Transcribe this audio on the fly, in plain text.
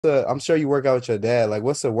the? I'm sure you work out with your dad. Like,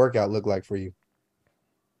 what's the workout look like for you?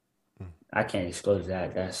 I can't disclose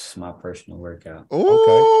that. That's my personal workout. Okay,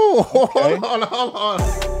 Oh, hold okay. on, hold on.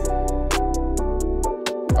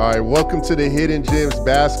 All right, welcome to the Hidden Gems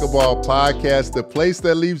Basketball Podcast, the place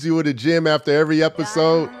that leaves you in the gym after every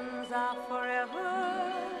episode.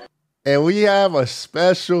 And we have a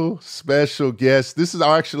special guest. This is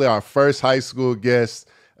actually our first high school guest,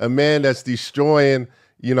 a man that's destroying,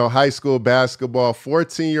 high school basketball,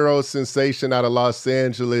 14-year-old sensation out of Los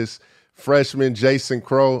Angeles, freshman Jason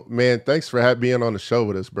Crowe. Man, thanks for being on the show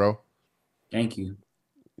with us, bro. Thank you.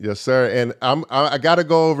 Yes, sir. And I got to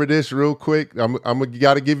go over this real quick. I'm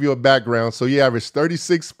got to give you a background. So you averaged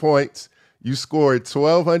 36 points. You scored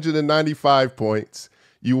 1,295 points.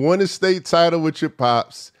 You won a state title with your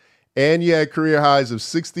pops, and you had career highs of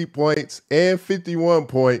 60 points and 51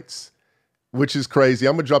 points, which is crazy.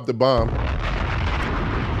 I'm gonna drop the bomb.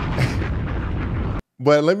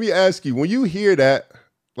 But let me ask you, when you hear that,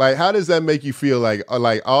 like, how does that make you feel? Like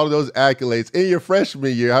all of those accolades in your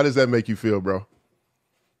freshman year, how does that make you feel, bro?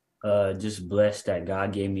 Just blessed that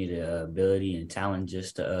God gave me the ability and talent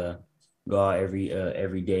just to go out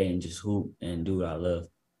every day and just hoop and do what I love.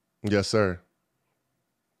 Yes, sir.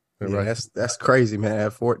 Yeah, Right. that's crazy, man.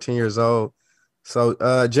 At 14 years old.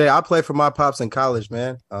 So, Jay, I played for my pops in college,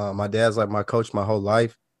 man. My dad's like my coach my whole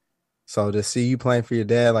life. So to see you playing for your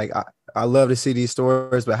dad, like I love to see these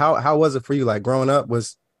stories. But how was it for you? Like growing up,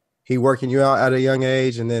 was he working you out at a young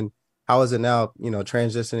age? And then how is it now,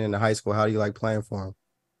 transitioning into high school? How do you like playing for him?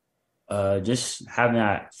 Just having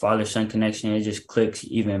that father-son connection, it just clicks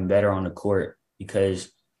even better on the court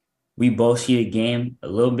because we both see the game a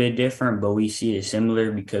little bit different, but we see it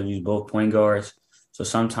similar because we both point guards. So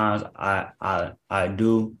sometimes I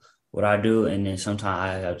do what I do, and then sometimes I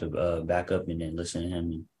have to back up and then listen to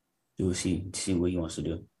him and see what he wants to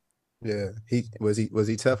do. Yeah. He was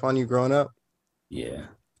he tough on you growing up? Yeah,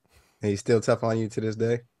 And he's still tough on you to this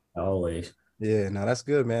day? always. Yeah, no, that's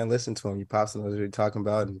good, man. Listen to him. Your pops knows what you're talking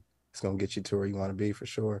about, and it's gonna get you to where you want to be for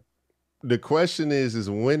sure. The question is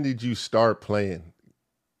when did you start playing?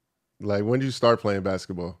 Like, when did you start playing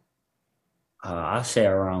basketball? I say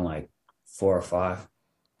around like 4 or 5.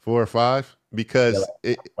 4 or 5? Yeah, Because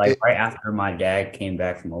like right after my dad came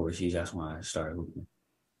back from overseas, that's when I started hooping.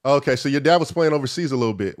 okay, so your dad was playing overseas a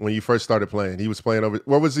little bit when you first started playing. He was playing over.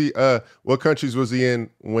 Where was he? What countries was he in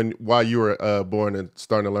while you were born and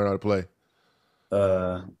starting to learn how to play?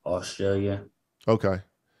 Australia, Okay,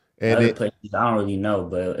 and other it, places I don't really know,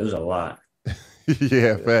 but it was a lot.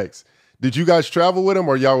 yeah, facts. Did you guys travel with him,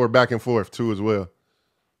 or y'all were back and forth too as well?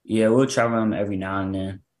 Yeah, we'll travel them every now and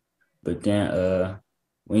then. But then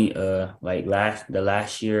we like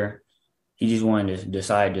last year he just wanted to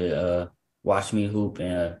decide to watch me hoop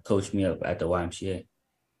and coach me up at the YMCA.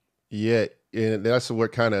 Yeah, and that's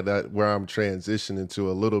what kind of that where I'm transitioning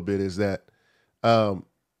to a little bit is that um,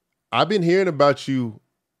 I've been hearing about you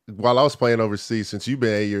while I was playing overseas since you've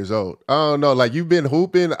been 8 years old. I don't know, like you've been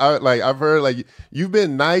hooping. I've heard like you've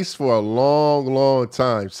been nice for a long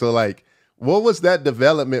time. So like, what was that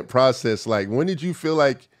development process like? When did you feel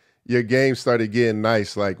like your game started getting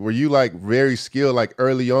nice? Like, were you like very skilled like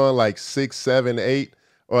early on, like 6, 7, 8,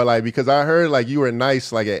 or like because I heard like you were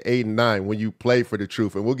nice like at 8 and 9 when you played for the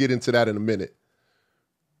Truth, and we'll get into that in a minute.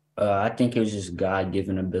 I think it was just God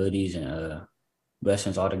given abilities and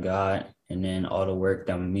blessings all to God, and then all the work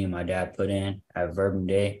that me and my dad put in at Verbum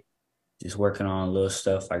Day, just working on little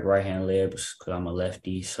stuff like right hand libs because I'm a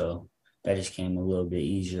lefty, so that just came a little bit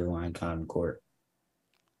easier when I got on the court.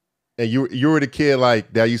 And you were the kid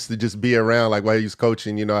like that used to just be around like while he was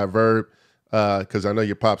coaching, at Verb, because I know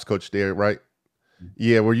your pops coached there, right?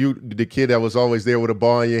 Yeah, were you the kid that was always there with a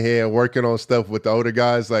ball in your hand, working on stuff with the older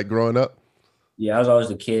guys, like growing up? Yeah, I was always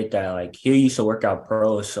the kid that like he used to work out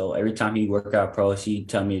pros. So every time he work out pros, he'd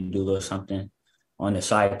tell me to do a little something on the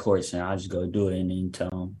side courts and I just go do it and then tell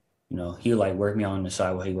him, he like work me on the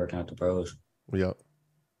side while he working out the pros. Yep.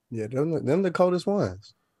 Yeah, them the coldest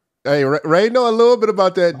ones. Hey, Ray know a little bit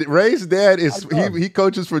about that. Ray's dad I is know. he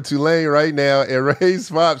coaches for Tulane right now, and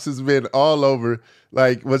Ray's pops has been all over.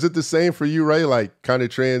 Like, was it the same for you, Ray? Like, kind of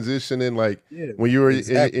transitioning, like Yeah, when you were in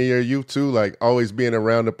exactly. your youth too, like always being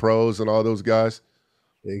around the pros and all those guys.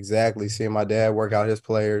 Exactly. Seeing my dad work out his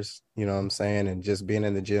players, you know what I'm saying? And just being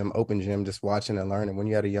in the gym, open gym, just watching and learning when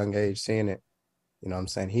you at a young age, seeing it, you know what I'm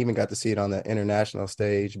saying? He even got to see it on the international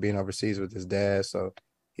stage, being overseas with his dad. So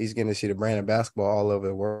he's getting to see the brand of basketball all over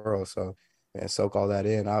the world. So, man, soak all that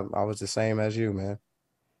in. I was the same as you, man.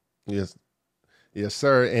 Yes, yes,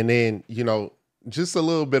 sir. And then just a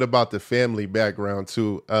little bit about the family background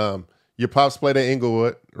too. Your pops played at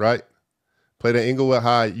Inglewood, right? played at Inglewood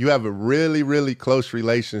High. You have a really, really close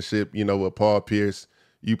relationship, with Paul Pierce.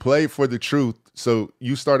 You played for the Truth. So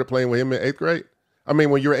you started playing with him in 8th grade? I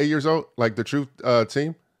mean, when you were 8 years old, like the Truth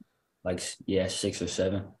team? Like, yeah, 6 or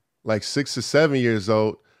 7. Like 6 or 7 years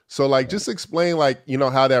old. So, like, just explain, like,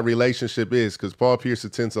 how that relationship is, because Paul Pierce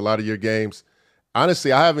attends a lot of your games.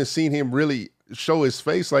 Honestly, I haven't seen him really show his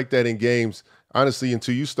face like that in games, honestly,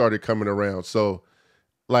 until you started coming around. So,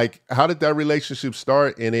 like, how did that relationship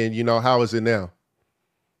start? And then, how is it now?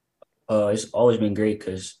 It's always been great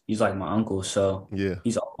because he's like my uncle, so Yeah.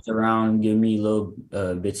 he's always around giving me little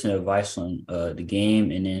bits of advice on the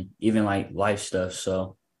game and then even like life stuff.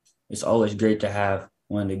 So it's always great to have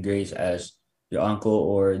one of the greats as your uncle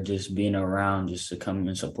or just being around just to come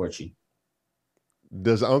and support you.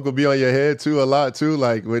 Does Uncle be on your head too a lot too?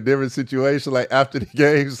 Like with different situations, like after the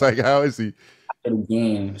games, like how is he? After the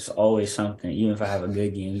game, it's always something. Even if I have a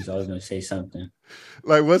good game, he's always gonna say something.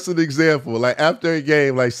 Like what's an example? Like after a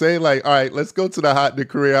game, like say like, all right, let's go to the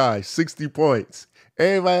career high, 60 points.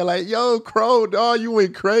 Everybody like, yo, Crowe, dog, you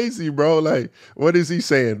went crazy, bro. Like, what is he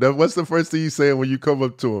saying? What's the first thing he's saying when you come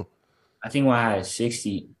up to him? I think when I had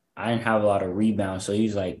 60, I didn't have a lot of rebounds. So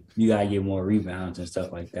he's like, you gotta get more rebounds and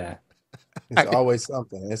stuff like that. It's always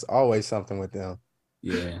something. It's always something with them.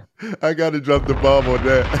 Yeah. I got to drop the bomb on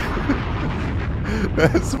that.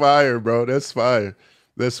 That's fire, bro. That's fire.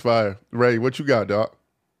 That's fire. Ray, what you got, dog?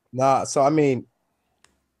 Nah, so I mean,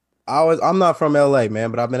 I'm not from LA,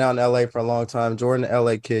 man, but I've been out in LA for a long time. Jordan, an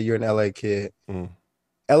LA kid, you're an LA kid.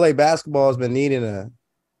 LA basketball has been needing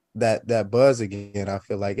that buzz again. I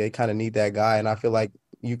feel like they kind of need that guy, and I feel like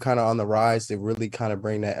you kind of on the rise to really kind of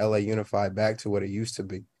bring that LA Unified back to what it used to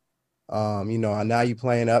be. Now you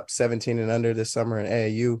playing up 17 and under this summer in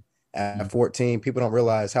AAU at 14. People don't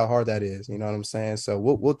realize how hard that is. You know what I'm saying? So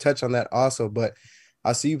we'll touch on that also. But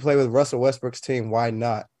I see you play with Russell Westbrook's team. Why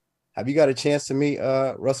not? Have you got a chance to meet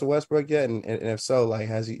Russell Westbrook yet? And if so, like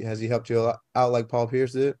has he helped you out like Paul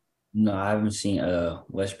Pierce did? No, I haven't seen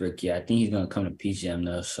Westbrook yet. I think he's gonna come to PGM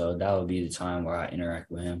though, so that would be the time where I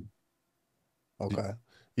interact with him. Okay.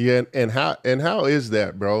 Yeah, and how is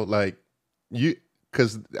that, bro? Like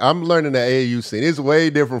because I'm learning the AAU scene. It's way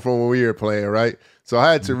different from when we were playing, right? So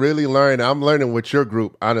I had to really learn. I'm learning with your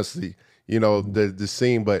group, honestly, the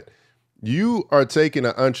scene. But you are taking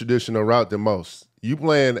an untraditional route than most. You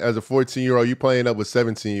playing as a 14-year-old, you playing up with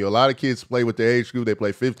 17-year-old. A lot of kids play with their age group. They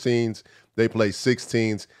play 15s, they play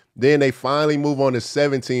 16s. Then they finally move on to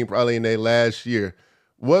 17 probably in their last year.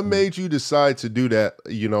 What made you decide to do that,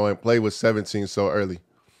 and play with 17 so early?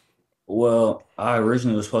 Well, I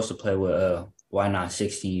originally was supposed to play with Why Not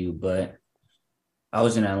 16U, but I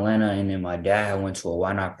was in Atlanta and then my dad went to a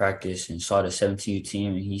Why Not practice and saw the 17U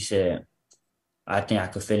team and he said, I think I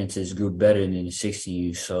could fit into this group better than the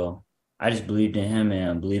 16U. So I just believed in him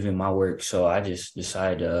and believed in my work. So I just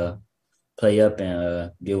decided to play up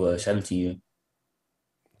and get with 17U.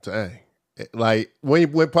 Dang. Like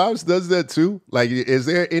when Pops does that too, like is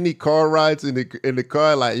there any car rides in the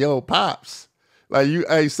car like, yo, Pops? Like you,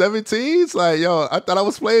 hey, 17s? Like, yo, I thought I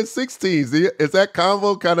was playing 16s. Is that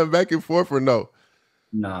combo kind of back and forth or no?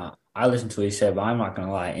 Nah, I listened to what he said, but I'm not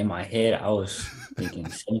gonna lie. In my head, I was thinking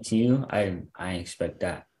 17U. I didn't expect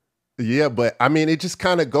that. Yeah, but I mean, it just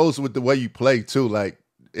kind of goes with the way you play too. Like,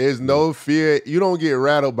 there's no fear. You don't get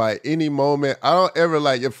rattled by any moment. I don't ever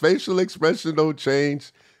like your facial expression don't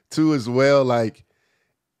change too as well. Like,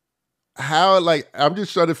 how, like, I'm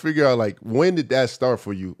just trying to figure out, like, when did that start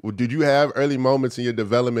for you? Did you have early moments in your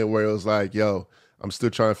development where it was like, yo, I'm still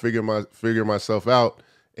trying to figure myself out?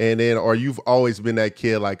 And then, or you've always been that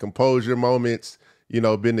kid, like composure moments,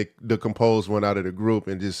 been the composed one out of the group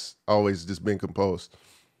and just always just been composed?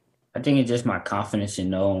 I think it's just my confidence in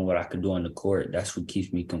knowing what I could do on the court. That's what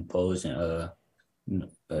keeps me composed and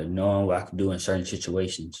knowing what I could do in certain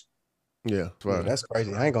situations. Yeah, that's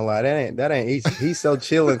crazy. I ain't gonna lie, that ain't easy. He's so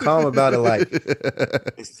chill and calm about it.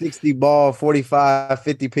 Like 60 ball, 45,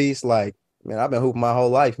 50 piece. Like, man, I've been hooping my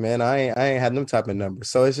whole life, man. I ain't had them type of numbers.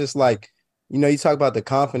 So it's just like, you talk about the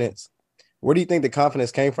confidence. Where do you think the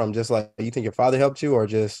confidence came from? Just like you think your father helped you, or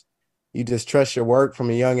just you just trust your work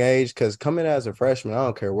from a young age? Because coming as a freshman, I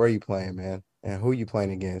don't care where you playing, man, and who you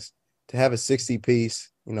playing against. To have a 60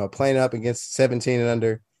 piece, playing up against 17 and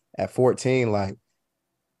under at 14, like.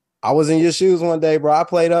 I was in your shoes one day, bro. I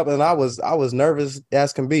played up and I was nervous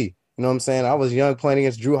as can be. You know what I'm saying? I was young playing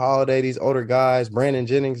against Drew Holiday, these older guys, Brandon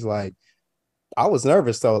Jennings. Like, I was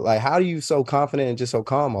nervous though. Like, how are you so confident and just so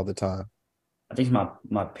calm all the time? I think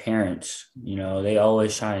my parents, they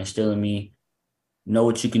always try to instill in me, know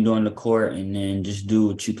what you can do on the court and then just do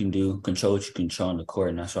what you can do, control what you can control on the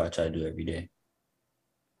court. And that's what I try to do every day.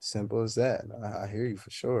 Simple as that. I hear you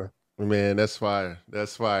for sure. Man, that's fire.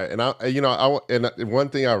 That's fire. And one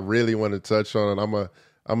thing I really want to touch on, and I'm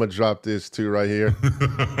gonna drop this too right here.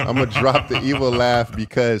 I'm gonna drop the evil laugh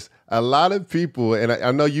because a lot of people, and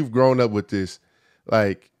I know you've grown up with this,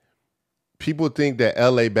 like people think that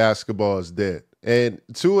LA basketball is dead. And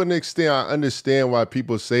to an extent, I understand why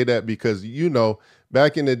people say that because,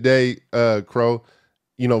 back in the day, Crowe,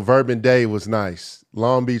 Verbum Day was nice.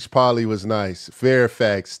 Long Beach Poly was nice.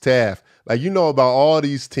 Fairfax, Taft. Like, about all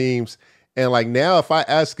these teams. And like now, if I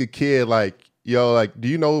ask a kid, like, yo, like, do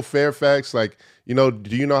you know Fairfax? Like, do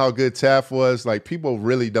you know how good Taft was? Like, people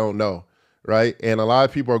really don't know, right? And a lot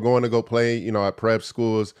of people are going to go play, at prep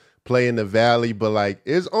schools, play in the Valley. But like,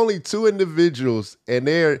 it's only two individuals, and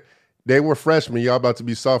they were freshmen. Y'all about to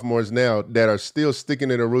be sophomores now that are still sticking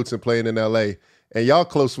to their roots and playing in LA. And y'all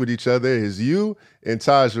close with each other is you and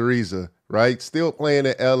Taj Ariza, right? Still playing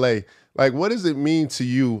in LA. Like, what does it mean to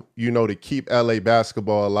you, to keep LA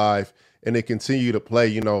basketball alive and to continue to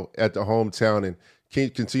play, at the hometown and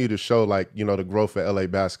continue to show, like, the growth of LA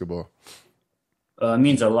basketball? It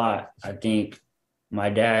means a lot. I think my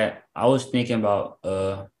dad, I was thinking about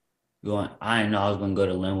going, I didn't know I was going to go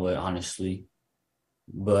to Lynwood, honestly.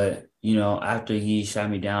 But, after he sat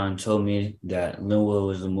me down and told me that Lynwood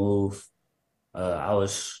was the move, I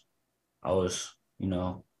was, I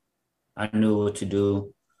knew what to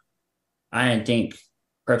do. I didn't think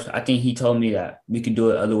prep. I think he told me that we could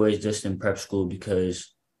do it other ways just in prep school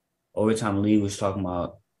because Overtime Lee was talking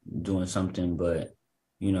about doing something. But,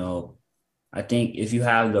 I think if you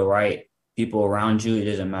have the right people around you, it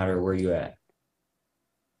doesn't matter where you're at.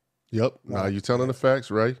 Yep. Now you telling the facts,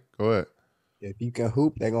 right? Go ahead. If you can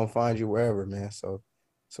hoop, they're gonna find you wherever, man. So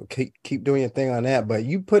keep doing your thing on that. But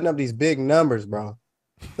you putting up these big numbers, bro.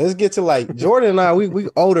 Let's get to like Jordan and I. We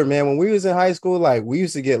older, man. When we was in high school, like we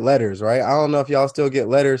used to get letters, right? I don't know if y'all still get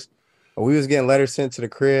letters, but we was getting letters sent to the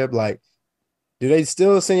crib. Like, do they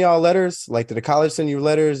still send y'all letters? Like, did the college send you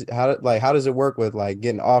letters? How does it work with like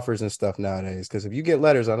getting offers and stuff nowadays? Because if you get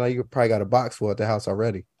letters, I know you probably got a box full at the house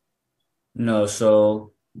already. No,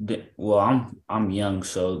 so I'm young,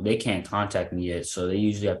 so they can't contact me yet. So they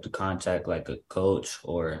usually have to contact like a coach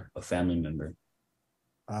or a family member.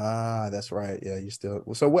 Ah, that's right. Yeah, you still.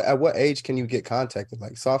 So at what age can you get contacted?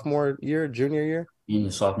 Like sophomore year, junior year? In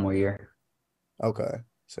the sophomore year. Okay,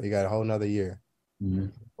 so you got a whole nother year. Mm-hmm.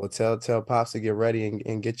 Well, tell Pops to get ready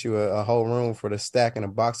and get you a whole room for the stack and a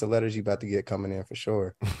box of letters you about to get coming in for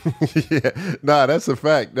sure. Yeah, that's a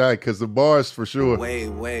fact. Nah, because the bars for sure. Way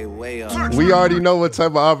We already know what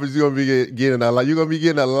type of offers you're gonna be getting. Like you're gonna be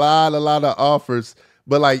getting a lot of offers.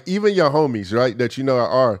 But like even your homies, right, that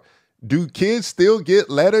are. Do kids still get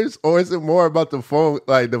letters, or is it more about the phone,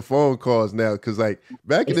 like the phone calls now? Because like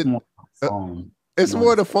back in the phone, it's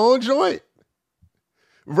more the phone joint,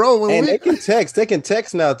 bro. They can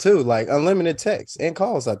text now too, like unlimited texts and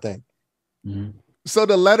calls. I think. Mm-hmm. So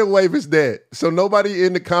the letter wave is dead. So nobody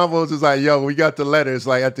in the convos is like, "Yo, we got the letters,"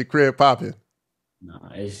 like at the crib popping. No,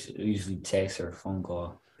 it's usually text or phone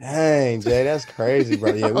call. Dang, Jay, that's crazy,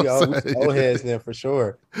 bro. Yeah, we all old heads then for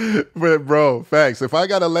sure. But bro, facts. If I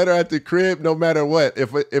got a letter at the crib, no matter what,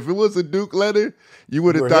 if it was a Duke letter, you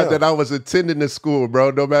would have thought that I was attending the school, bro.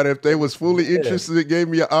 No matter if they was fully interested and gave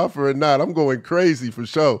me an offer or not, I'm going crazy for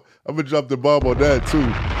sure. I'm gonna drop the bomb on that too.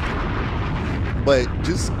 But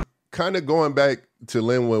just kind of going back to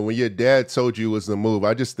Lynwood, when your dad told you it was the move,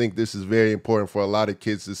 I just think this is very important for a lot of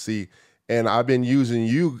kids to see. And I've been using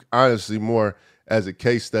you honestly more as a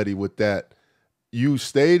case study with that. You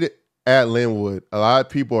stayed at Lynwood. A lot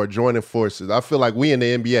of people are joining forces. I feel like we in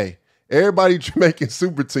the NBA. Everybody making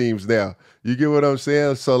super teams now. You get what I'm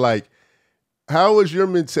saying? So like, how was your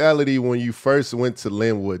mentality when you first went to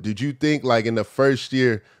Lynwood? Did you think like in the first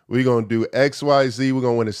year, we're going to do X, Y, Z, we're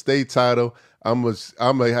going to win a state title, I'm going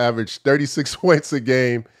to average 36 points a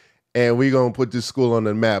game, and we're going to put this school on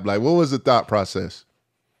the map? Like, what was the thought process?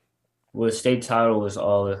 Well, the state title was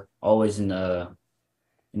always in the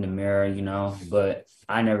mirror, but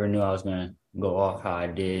I never knew I was gonna go off how I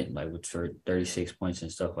did, like with 36 points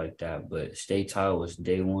and stuff like that. But state title was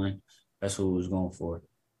day one. That's what we was going for.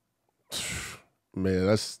 Man,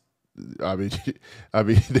 that's the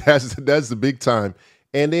big time.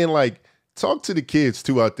 And then like talk to the kids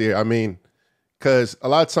too out there. I mean, because a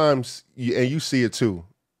lot of times, you see it too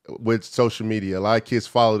with social media. A lot of kids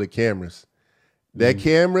follow the cameras. That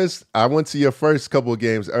cameras, I went to your first couple of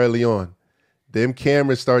games early on. Them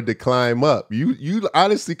cameras started to climb up. You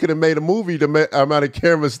honestly could have made a movie the amount of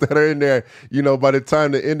cameras that are in there, by the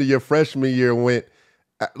time the end of your freshman year went.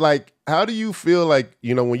 Like, how do you feel like,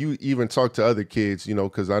 when you even talk to other kids,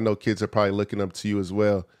 because I know kids are probably looking up to you as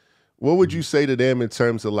well. What would you say to them in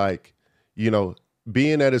terms of like,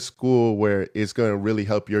 being at a school where it's going to really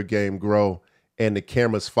help your game grow and the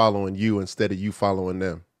camera's following you instead of you following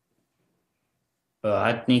them?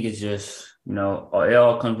 I think it's just, it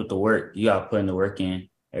all comes with the work. You got to put in the work in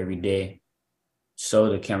every day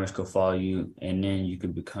so the cameras could follow you, and then you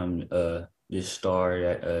could become this star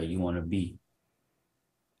that you want to be.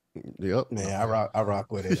 Yep. Man, I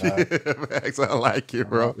rock with it. Max, I like it,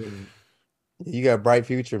 bro. You got a bright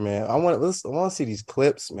future, man. I want to see these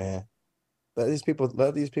clips, man. Let these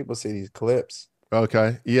people see these clips.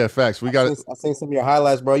 Okay. Yeah, facts. I seen some of your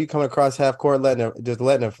highlights, bro. You coming across half court, letting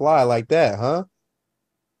it fly like that, huh?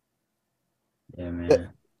 Yeah, man.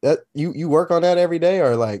 That you work on that every day,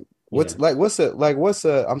 or like what's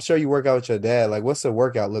I'm sure you work out with your dad. Like, what's the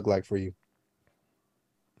workout look like for you?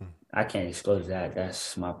 I can't disclose that.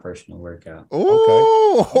 That's my personal workout.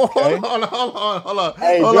 Oh, okay. Hold on.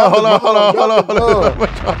 Hey, hold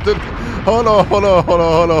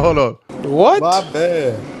on. What? My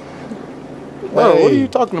bad. Bro, what are you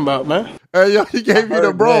talking about, man? Hey, yo, he gave you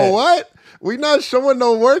the bro. That. What? We not showing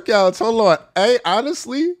no workouts. Hold on. Hey,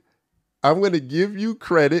 honestly, I'm gonna give you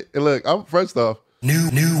credit. And look, I'm first off.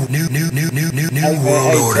 New world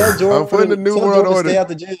order. I'm putting the new world order. Stay out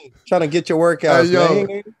the gym, trying to get your workouts. Hey, yo,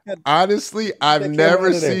 man. Honestly, I've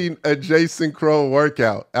never seen a Jason Crowe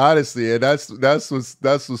workout. Honestly, and that's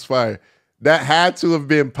what's fire. That had to have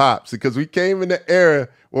been Pops, because we came in the era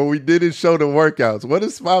where we didn't show the workouts. What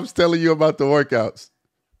is Pops telling you about the workouts?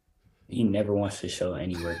 He never wants to show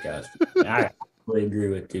any workouts. I fully agree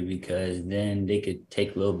with you, because then they could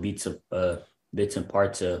take little bits and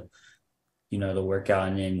parts of the workout,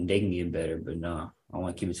 and then they can get better. But no, I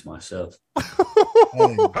want to keep it to myself.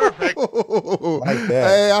 Perfect. Like that.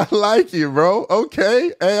 Hey, I like you, bro.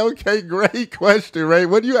 Okay. Hey, okay. Great question, Ray.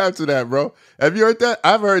 What do you have to that, bro? Have you heard that?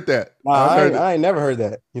 I've heard that. I ain't never heard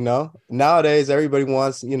that. Nowadays everybody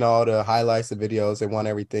wants, all the highlights, the videos. They want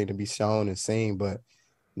everything to be shown and seen. But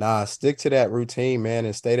nah, stick to that routine, man,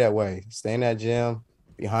 and stay that way. Stay in that gym.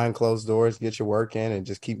 Behind closed doors, get your work in, and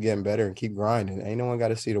just keep getting better and keep grinding. Ain't no one got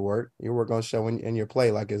to see the work. Your work gonna show in your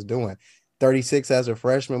play like it's doing. 36 as a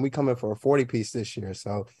freshman. We coming for a 40-piece this year.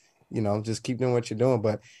 So, just keep doing what you're doing.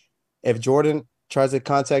 But if Jordan tries to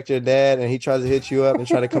contact your dad and he tries to hit you up and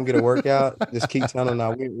try to come get a workout, just keep telling him,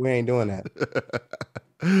 no, we ain't doing that.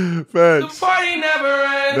 Facts. The party never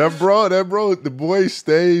ends. That bro, the boy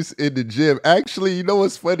stays in the gym. Actually, you know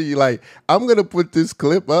what's funny? Like, I'm gonna put this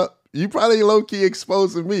clip up. You probably low-key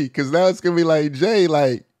exposing me, because now it's going to be like, Jay,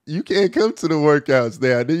 like, you can't come to the workouts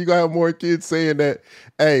now. Then you going to have more kids saying that,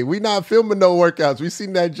 hey, we not filming no workouts. We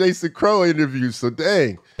seen that Jason Crowe interview, so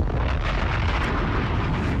dang.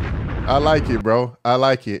 I like it, bro. I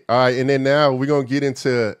like it. All right, and then now we're going to get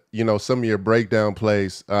into, some of your breakdown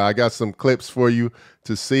plays. I got some clips for you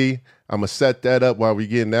to see. I'm going to set that up while we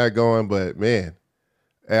getting that going, but, man.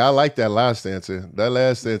 Hey, I like that last answer. That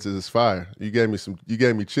last answer is fire. You gave me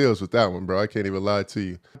chills with that one, bro. I can't even lie to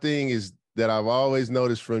you. The thing is that I've always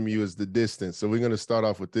noticed from you is the distance. So we're going to start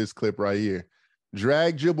off with this clip right here.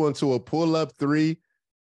 Drag dribble into a pull-up three.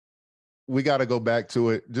 We got to go back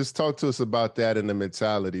to it. Just talk to us about that and the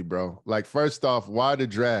mentality, bro. Like, first off, why the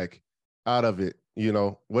drag out of it?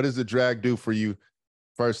 What does the drag do for you,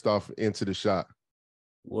 first off, into the shot?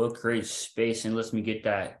 Well, it creates space and lets me get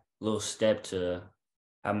that little step to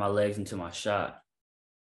have my legs into my shot.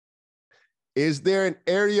 Is there an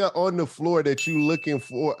area on the floor that you looking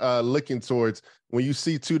towards when you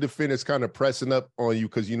see two defenders kind of pressing up on you,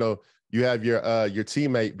 because you have your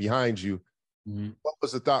teammate behind you? Mm-hmm. What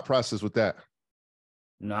was the thought process with that?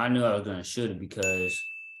 No, I knew I was gonna shoot it because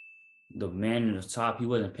the man in the top, he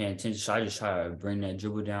wasn't paying attention. So I just tried to bring that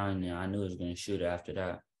dribble down, and I knew I was gonna shoot it after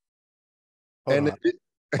that.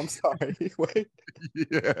 I'm sorry. Wait.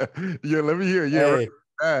 Yeah. Let me hear. Yeah. Hey.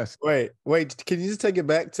 Ask. Wait. Can you just take it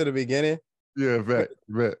back to the beginning? Yeah, bet.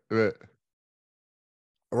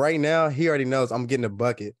 Right now, he already knows I'm getting a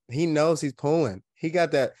bucket. He knows he's pulling. He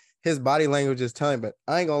got that. His body language is telling, but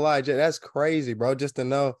I ain't gonna lie, Jay, that's crazy, bro. Just to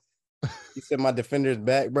know, you said my defender's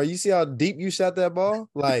back, bro. You see how deep you shot that ball?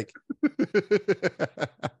 Like,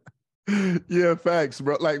 yeah, facts,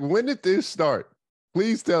 bro. Like, when did this start?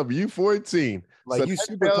 Please tell me. You 14. Like, so you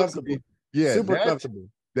super comfortable. Yeah, super comfortable.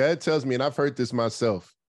 That tells me, and I've heard this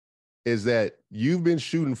myself, is that you've been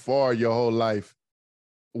shooting far your whole life.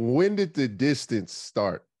 When did the distance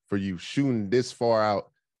start for you, shooting this far out?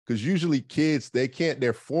 Because usually kids,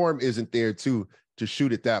 their form isn't there to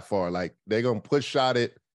shoot it that far. Like, they're going to push shot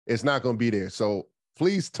it. It's not going to be there. So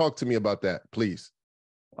please talk to me about that, please.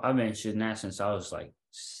 Well, I've been shooting that since I was like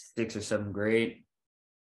 6th or 7th grade.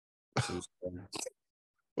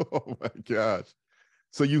 Oh my gosh.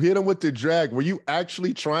 So you hit him with the drag. Were you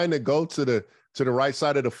actually trying to go to the to the right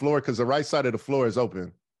side of the floor? Because the right side of the floor is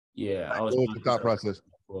open. Yeah, Like, I was what was the thought process?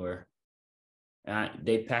 Floor. And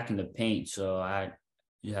they packing the paint, so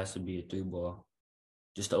it has to be a 3-ball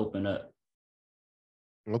just to open up.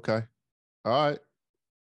 Okay. All right.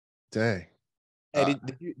 Dang. Hey,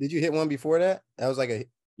 did you hit one before that? That was like a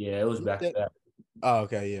it was back to back. Oh,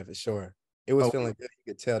 okay, yeah, for sure. It was feeling good.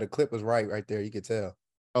 You could tell the clip was right there. You could tell.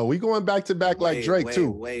 Oh, we going back to back like Drake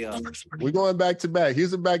too. Way up. We're going back to back.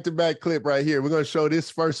 Here's a back to back clip right here. We're gonna show this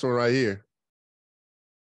first one right here.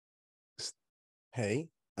 Hey,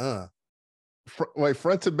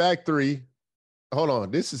 front to back 3. Hold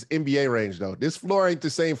on. This is NBA range though. This floor ain't the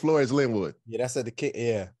same floor as Lynwood. Yeah, that's at the kick.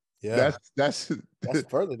 Yeah. That's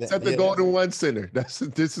further than it's at the Golden One Center.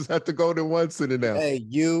 This is at the Golden One Center now. Hey,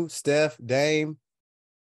 you, Steph, Dame,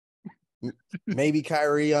 maybe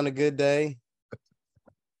Kyrie on a good day.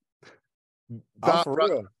 For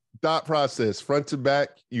real. Dot process, front to back.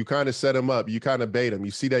 You kind of set him up. You kind of bait him.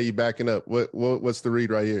 You see that you backing up. What's the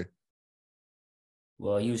read right here?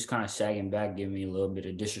 Well, he was kind of sagging back, giving me a little bit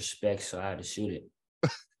of disrespect, so I had to shoot it.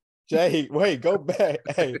 Jay, wait, go back.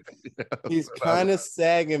 Hey, he's kind of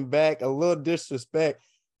sagging back, a little disrespect.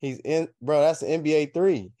 He's in, bro. That's an NBA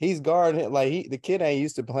 3. He's guarding it like the kid ain't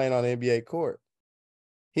used to playing on the NBA court.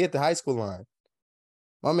 He hit the high school line.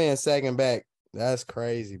 My man sagging back. That's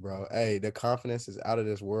crazy, bro. Hey, the confidence is out of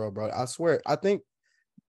this world, bro. I swear. I think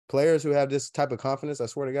players who have this type of confidence, I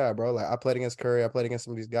swear to God, bro. Like I played against Curry, I played against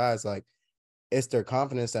some of these guys. Like it's their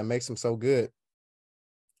confidence that makes them so good.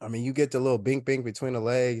 I mean, you get the little bink between the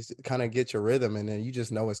legs, kind of get your rhythm, and then you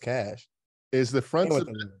just know it's cash. Is the front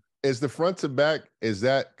to back? Is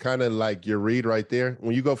that kind of like your read right there?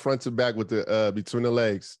 When you go front to back with the between the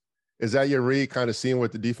legs, is that your read? Kind of seeing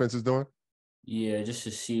what the defense is doing? Yeah, just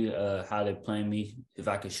to see how they're playing me. If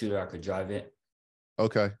I could shoot it, I could drive it.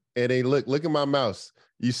 Okay. And then look at my mouse.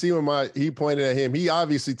 You see when he pointed at him, he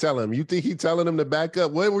obviously telling him. You think he telling him to back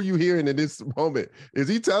up? What were you hearing in this moment? Is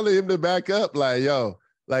he telling him to back up? Like, yo,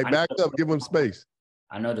 back up, give him space.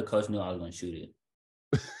 I know the coach knew I was going to shoot it.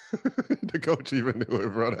 The coach even knew it,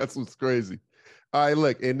 bro. That's what's crazy. All right,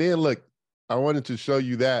 look. I wanted to show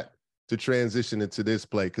you that to transition into this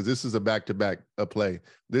play because this is a back-to-back play.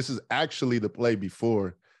 This is actually the play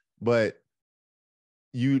before, but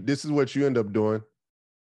this is what you end up doing.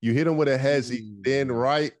 You hit him with a hezzy, then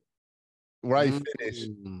right finish.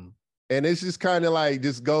 And it's just kind of like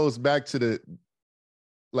this goes back to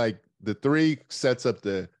the 3 sets up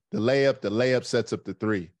the layup sets up the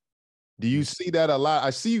 3. Do you see that a lot? I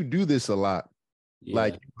see you do this a lot. Yeah.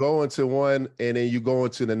 Like you go into one and then you go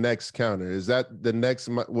into the next counter. Is that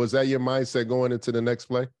was that your mindset going into the next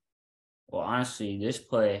play? Well, honestly, this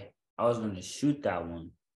play, I was going to shoot that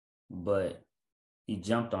one, but he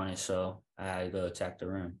jumped on it, so I had to go attack the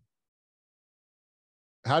rim.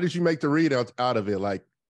 How did you make the read out of it?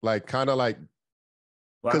 Like kind of like,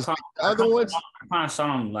 because other ones, I kind of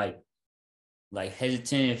saw him like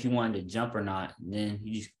hesitant if he wanted to jump or not. And then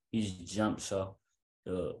he just jumped, so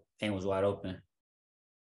the paint was wide open.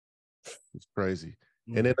 It's crazy.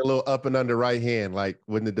 And then a little up and under right hand, like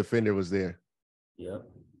when the defender was there. Yep.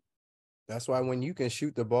 That's why when you can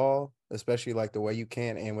shoot the ball, especially like the way you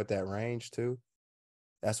can and with that range too,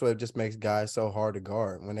 that's what just makes guys so hard to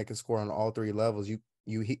guard. When they can score on all 3 levels,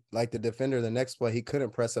 like the defender, the next play, he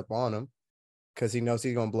couldn't press up on him because he knows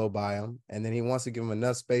he's going to blow by him. And then he wants to give him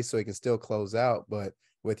enough space so he can still close out. But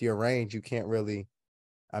with your range, you can't really,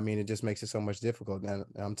 it just makes it so much difficult. And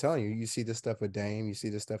I'm telling you, you see this stuff with Dame, you see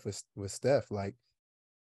this stuff with Steph. Like,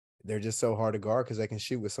 they're just so hard to guard because they can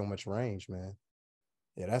shoot with so much range, man.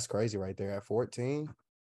 Yeah, that's crazy right there at 14.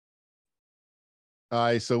 All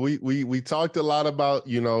right, so we talked a lot about,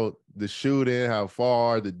 the shooting, how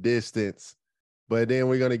far, the distance, but then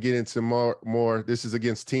we're going to get into more. This is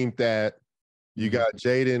against Team Thad. You got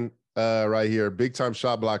Jaden right here, big-time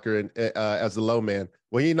shot blocker and as the low man.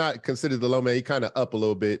 Well, he's not considered the low man. He kind of up a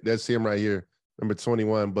little bit. That's him right here, number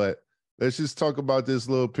 21. But let's just talk about this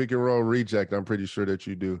little pick-and-roll reject I'm pretty sure that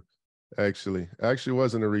you do, actually. Actually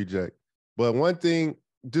wasn't a reject. But one thing,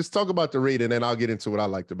 just talk about the read, and then I'll get into what I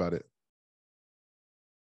liked about it.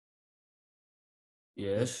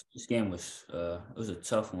 Yeah, this game was it was a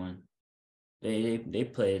tough one. They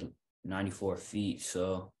played 94 feet,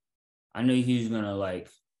 so I knew he was gonna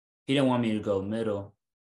he didn't want me to go middle,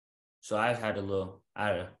 so I had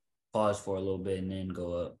to pause for a little bit and then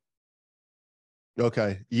go up.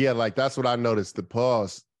 Okay, yeah, that's what I noticed. The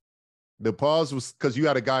pause was because you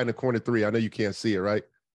had a guy in the corner 3. I know you can't see it, right?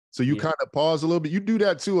 So you kind of pause a little bit. You do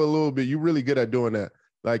that too a little bit. You're really good at doing that,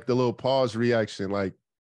 like the little pause reaction,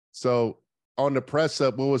 so. On the press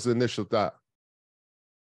up, what was the initial thought?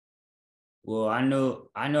 Well, I knew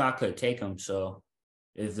I could take him. So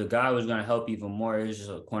if the guy was gonna help even more, it was just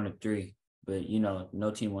a corner three. But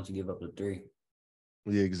no team wants to give up a three.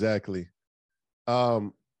 Yeah, exactly.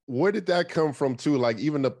 Where did that come from too? Like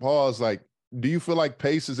even the pause, like, do you feel like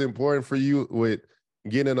pace is important for you with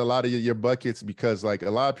getting a lot of your buckets? Because like a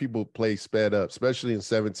lot of people play sped up, especially in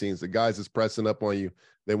 17s. The guys that's pressing up on you,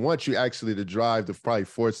 they want you actually to drive to probably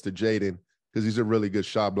force to Jaden because he's a really good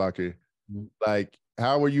shot blocker. Mm-hmm. Like,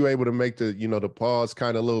 how were you able to make the pause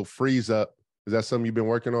kind of little freeze up? Is that something you've been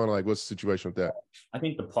working on? Like, what's the situation with that? I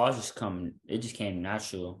think the pause just came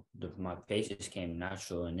natural. My pace just came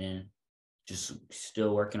natural, and then just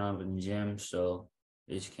still working on it in the gym, so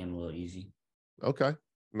it just came a little easy. Okay.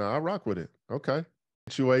 No, I rock with it. Okay.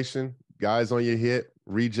 Situation, guys on your hip,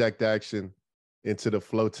 reject action into the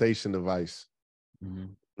flotation device. Mm-hmm.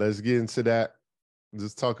 Let's get into that.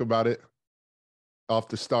 Just talk about it off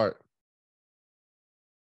the start.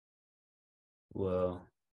 Well,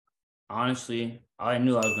 honestly, I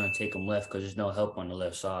knew I was going to take him left because there's no help on the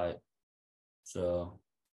left side. So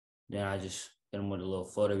then I just hit him with a little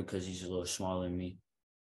floater because he's a little smaller than me.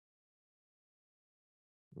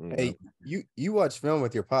 Hey, you watch film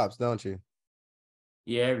with your pops, don't you?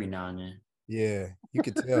 Yeah, every now and then. Yeah, you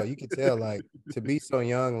could tell. You could tell, like, to be so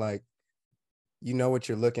young, like, you know what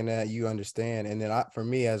you're looking at, you understand. And then for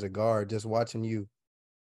me as a guard, just watching you,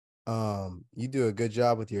 you do a good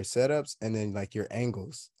job with your setups and then like your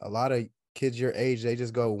angles. A lot of kids your age, they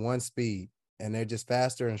just go one speed and they're just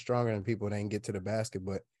faster and stronger than people that can get to the basket.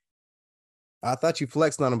 But I thought you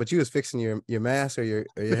flexed on them, but you was fixing your mask or your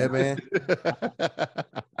headband.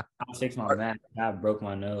 I fixed my mask. I broke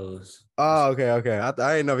my nose. Oh, okay. I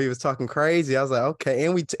didn't know if he was talking crazy. I was like, okay,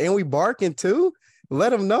 and we barking too.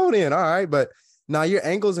 Let him know then. All right, but now your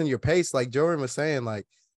angles and your pace, like Jordan was saying, like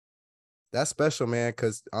that's special, man.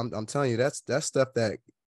 Because I'm telling you, that's stuff that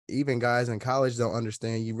even guys in college don't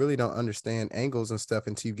understand. You really don't understand angles and stuff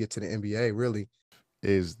until you get to the NBA. Really,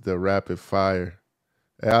 is the rapid fire.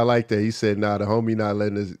 And I like that. He said, "Nah, the homie not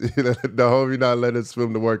letting us. The homie not letting us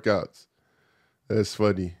film the workouts." That's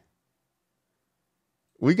funny.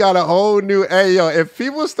 We got a whole new. Hey yo, if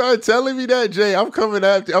people start telling me that, Jay, I'm coming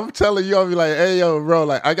after. I'm telling you, I'll be like, hey yo, bro,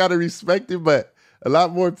 like I gotta respect it, but a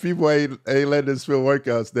lot more people ain't letting us film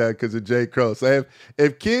workouts now because of J. Crowe. So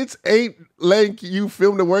if kids ain't letting you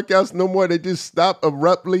film the workouts no more, they just stop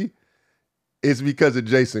abruptly. It's because of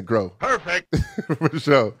Jason Crowe. Perfect. For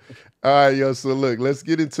sure. All right, yo. So look, let's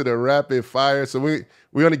get into the rapid fire. So we're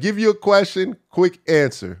gonna give you a question, quick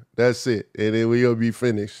answer. That's it, and then we'll be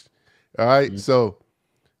finished. All right. Mm-hmm. So,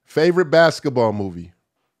 favorite basketball movie?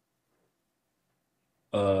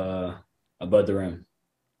 Above the Rim.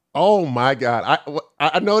 Oh my God!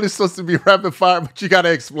 I know this is supposed to be rapid fire, but you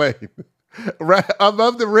gotta explain.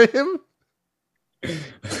 Above the Rim.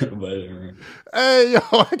 Hey, yo,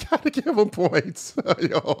 I gotta give him points.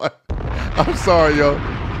 Yo, I'm sorry, yo.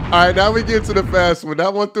 All right, now we get to the fast one.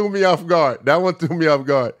 That one threw me off guard. All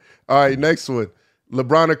right, next one.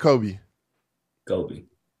 LeBron or Kobe? Kobe.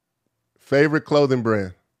 Favorite clothing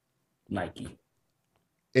brand? Nike.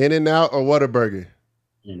 In-N-Out or Whataburger?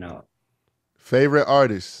 In-N-Out. Favorite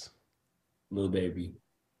artist? Lil Baby.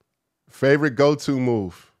 Favorite go-to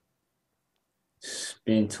move?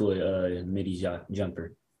 Spin to a midi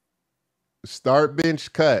jumper. Start,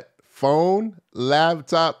 bench, cut. Phone,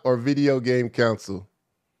 laptop, or video game console?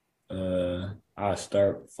 I'll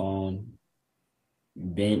start phone,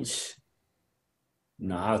 bench.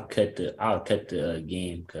 No, I'll cut the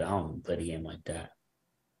game because I don't play the game like that.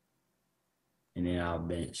 And then I'll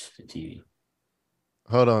bench the TV.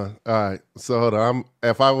 Hold on. All right. So hold on.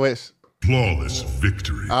 If I wish. Flawless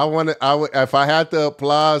victory. If I had the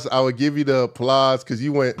applause, I would give you the applause because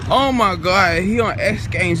you went. Oh my God, he on X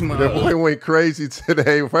Games mode. The boy went crazy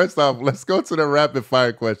today. First off, let's go to the rapid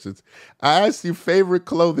fire questions. I asked you favorite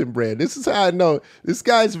clothing brand. This is how I know this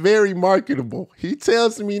guy's very marketable. He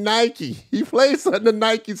tells me Nike. He plays on the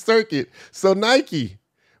Nike circuit. So Nike,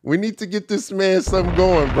 we need to get this man something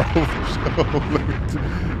going, bro.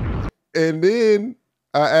 And then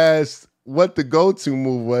I asked what the go-to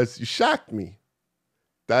move was. You shocked me.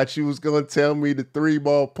 Thought you was going to tell me the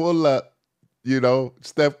 3-ball pull-up,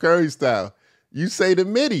 Steph Curry style. You say the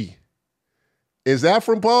midi. Is that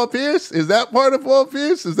from Paul Pierce? Is that part of Paul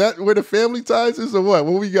Pierce? Is that where the family ties is or what?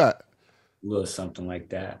 What we got? A little something like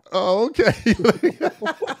that. Oh, okay.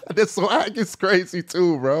 The swag is crazy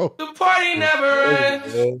too, bro. The party never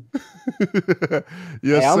ends.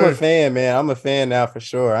 Yes, hey, I'm sir. a fan, man. I'm a fan now for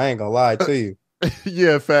sure. I ain't gonna lie to you.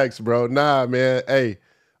 Yeah, facts, bro. Nah, man. Hey,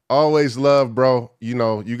 always love, bro.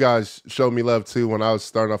 You guys showed me love too when I was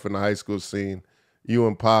starting off in the high school scene. You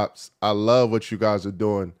and Pops, I love what you guys are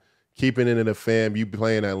doing. keeping it in the fam, you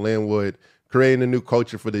playing at Lynwood, creating a new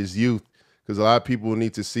culture for this youth, because a lot of people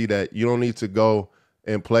need to see that you don't need to go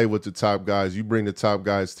and play with the top guys. You bring the top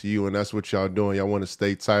guys to you, and that's what y'all doing. Y'all won a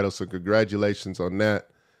state title, so congratulations on that.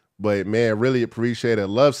 But, man, really appreciate it.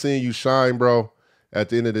 Love seeing you shine, bro. At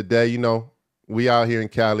the end of the day, you know, we out here in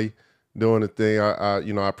Cali doing the thing.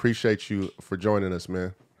 I appreciate you for joining us,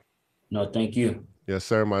 man. No, thank you. Yes,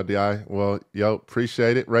 sir, my DI. Well, yo,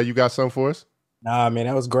 appreciate it. Ray, you got something for us? Nah, man,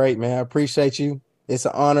 that was great, man. I appreciate you. It's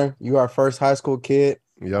an honor. You are our first high school kid.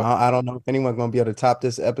 Yep. I don't know if anyone's going to be able to top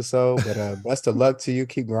this episode, but best of luck to you.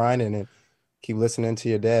 Keep grinding and keep listening to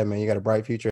your dad, man. You got a bright future.